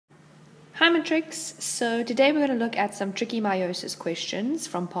Hi Matrix, so today we're going to look at some tricky meiosis questions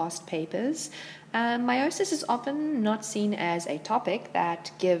from past papers. Meiosis is often not seen as a topic that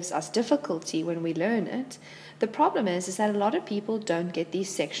gives us difficulty when we learn it. The problem is that a lot of people don't get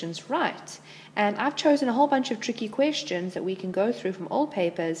these sections right. And I've chosen a whole bunch of tricky questions that we can go through from old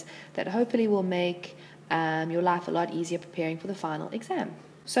papers that hopefully will make your life a lot easier preparing for the final exam.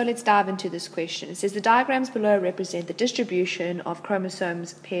 So let's dive into this question. It says the diagrams below represent the distribution of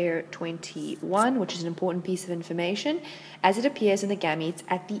chromosomes pair 21, which is an important piece of information, as it appears in the gametes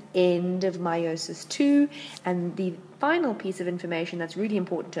at the end of meiosis 2. And the final piece of information that's really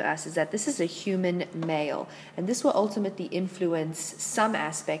important to us is that this is a human male, and this will ultimately influence some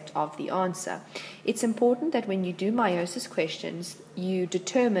aspect of the answer. It's important that when you do meiosis questions, you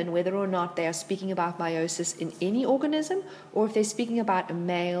determine whether or not they are speaking about meiosis in any organism or if they're speaking about a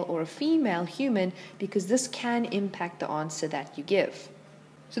male or a female human, because this can impact the answer that you give.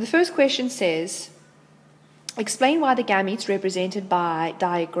 So the first question says, explain why the gametes represented by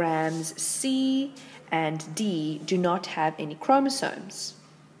diagrams C and D do not have any chromosomes.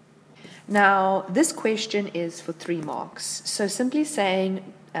 Now, this question is for 3 marks. So simply saying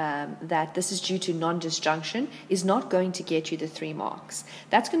that this is due to non-disjunction is not going to get you the 3 marks.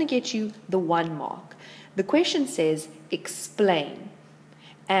 That's going to get you the 1 mark. The question says explain.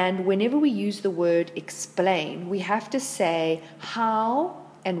 And whenever we use the word explain, we have to say how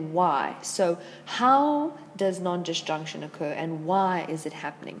and why. So how does non-disjunction occur and why is it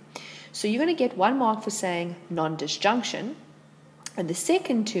happening? So you're going to get 1 mark for saying non-disjunction, and the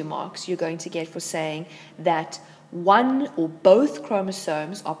second 2 marks you're going to get for saying that one or both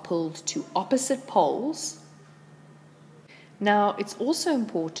chromosomes are pulled to opposite poles. Now, it's also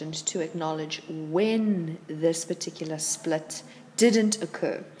important to acknowledge when this particular split didn't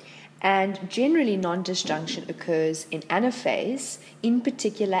occur. And generally, non-disjunction occurs in anaphase, in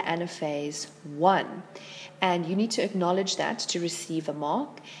particular anaphase 1. And you need to acknowledge that to receive a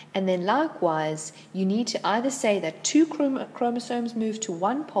mark. And then likewise, you need to either say that 2 chromosomes moved to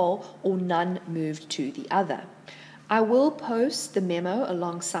one pole or none moved to the other. I will post the memo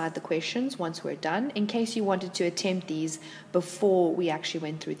alongside the questions once we're done, in case you wanted to attempt these before we actually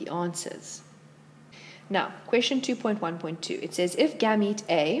went through the answers. Now, question 2.1.2, it says, if gamete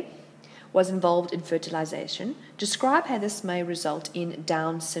A was involved in fertilization, describe how this may result in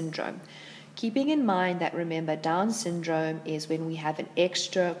Down syndrome. Keeping in mind that, remember, Down syndrome is when we have an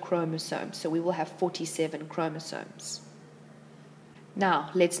extra chromosome, so we will have 47 chromosomes. Now,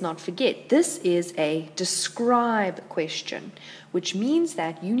 let's not forget, this is a describe question, which means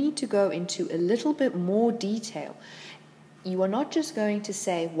that you need to go into a little bit more detail. You are not just going to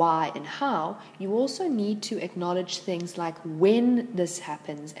say why and how, you also need to acknowledge things like when this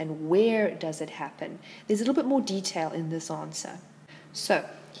happens and where does it happen. There's a little bit more detail in this answer. So,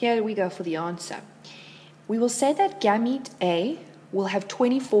 here we go for the answer. We will say that gamete A will have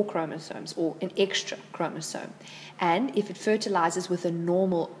 24 chromosomes, or an extra chromosome. And if it fertilizes with a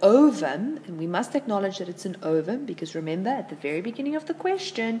normal ovum, and we must acknowledge that it's an ovum, because remember, at the very beginning of the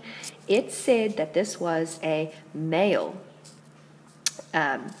question, it said that this was a male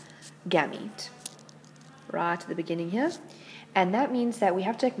gamete, right at the beginning here. And that means that we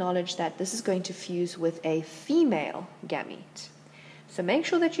have to acknowledge that this is going to fuse with a female gamete. So make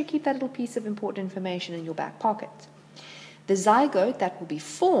sure that you keep that little piece of important information in your back pocket. The zygote that will be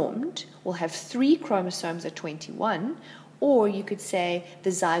formed will have 3 chromosomes at 21, or you could say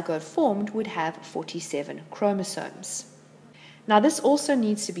the zygote formed would have 47 chromosomes. Now, this also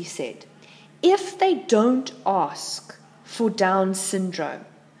needs to be said. If they don't ask for Down syndrome,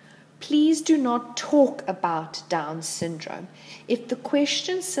 please do not talk about Down syndrome. If the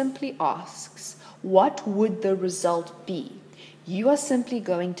question simply asks, what would the result be? You are simply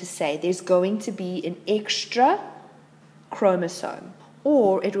going to say there's going to be an extra chromosome,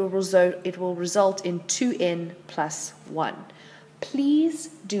 or it will result in 2n plus 1. Please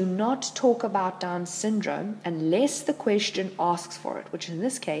do not talk about Down syndrome unless the question asks for it, which in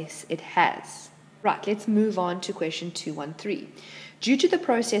this case it has. Right, let's move on to question 213. Due to the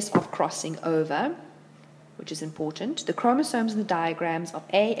process of crossing over, which is important, the chromosomes in the diagrams of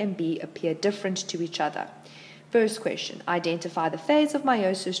A and B appear different to each other. First question, identify the phase of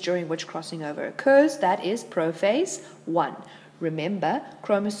meiosis during which crossing over occurs. That is prophase 1. Remember,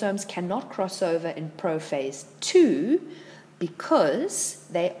 chromosomes cannot cross over in prophase 2 because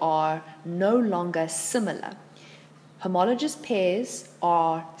they are no longer similar. Homologous pairs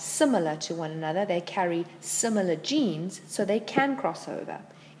are similar to one another. They carry similar genes, so they can cross over.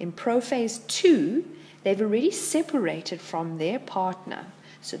 In prophase 2, they've already separated from their partner,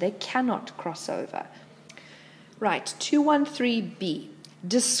 so they cannot cross over. Right, 213b.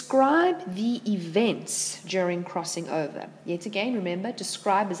 Describe the events during crossing over. Yet again, remember,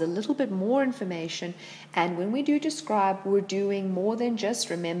 describe is a little bit more information, and when we do describe, we're doing more than just,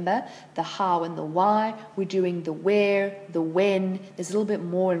 remember, the how and the why. We're doing the where, the when. There's a little bit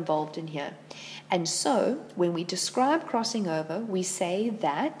more involved in here. And so, when we describe crossing over, we say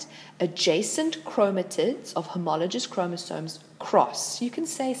that adjacent chromatids of homologous chromosomes cross. You can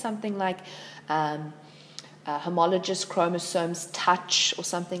say something like homologous chromosomes touch or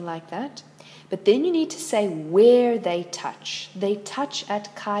something like that. But then you need to say where they touch. They touch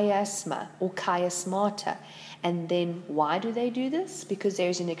at chiasma or chiasmata. And then why do they do this? Because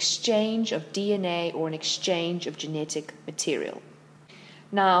there's an exchange of DNA or an exchange of genetic material.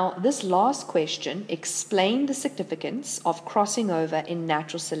 Now, this last question, explain the significance of crossing over in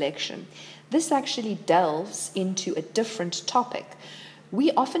natural selection. This actually delves into a different topic.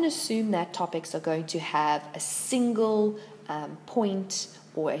 We often assume that topics are going to have a single point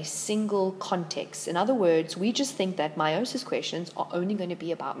or a single context. In other words, we just think that meiosis questions are only going to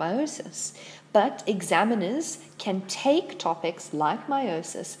be about meiosis. But examiners can take topics like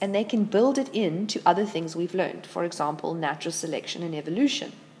meiosis and they can build it into other things we've learned. For example, natural selection and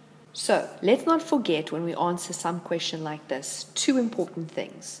evolution. So let's not forget when we answer some question like this, two important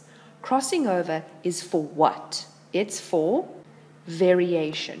things. Crossing over is for what? It's for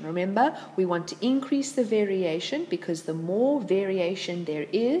variation. Remember, we want to increase the variation because the more variation there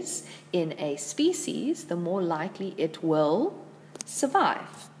is in a species, the more likely it will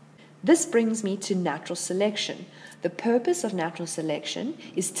survive. This brings me to natural selection. The purpose of natural selection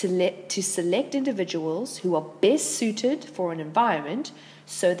is to select individuals who are best suited for an environment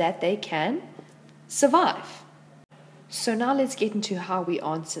so that they can survive. So now let's get into how we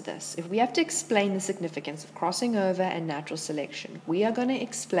answer this. If we have to explain the significance of crossing over and natural selection, we are going to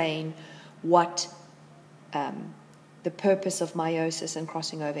explain what the purpose of meiosis and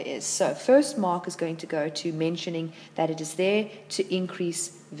crossing over is. So first mark is going to go to mentioning that it is there to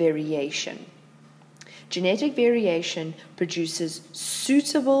increase variation. Genetic variation produces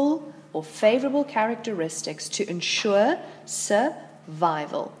suitable or favorable characteristics to ensure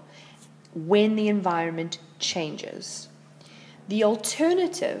survival when the environment changes. The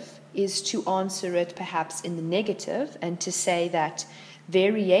alternative is to answer it perhaps in the negative and to say that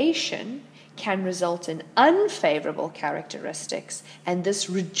variation can result in unfavorable characteristics and this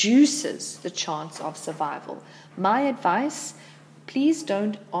reduces the chance of survival. My advice, please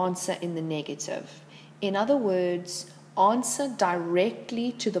don't answer in the negative. In other words, answer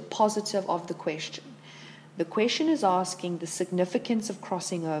directly to the positive of the question. The question is asking the significance of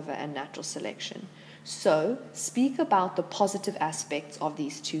crossing over and natural selection. So, speak about the positive aspects of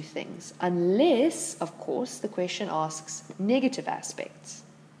these two things, unless, of course, the question asks negative aspects.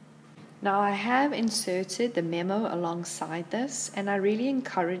 Now, I have inserted the memo alongside this, and I really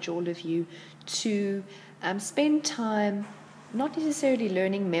encourage all of you to spend time not necessarily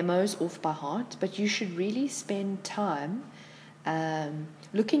learning memos off by heart, but you should really spend time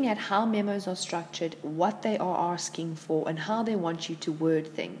looking at how memos are structured, what they are asking for, and how they want you to word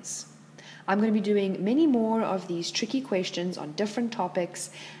things. I'm going to be doing many more of these tricky questions on different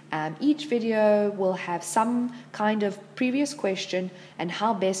topics. Each video will have some kind of previous question and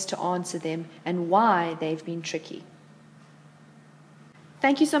how best to answer them and why they've been tricky.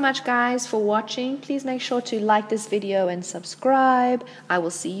 Thank you so much, guys, for watching. Please make sure to like this video and subscribe. I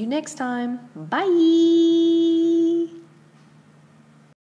will see you next time. Bye!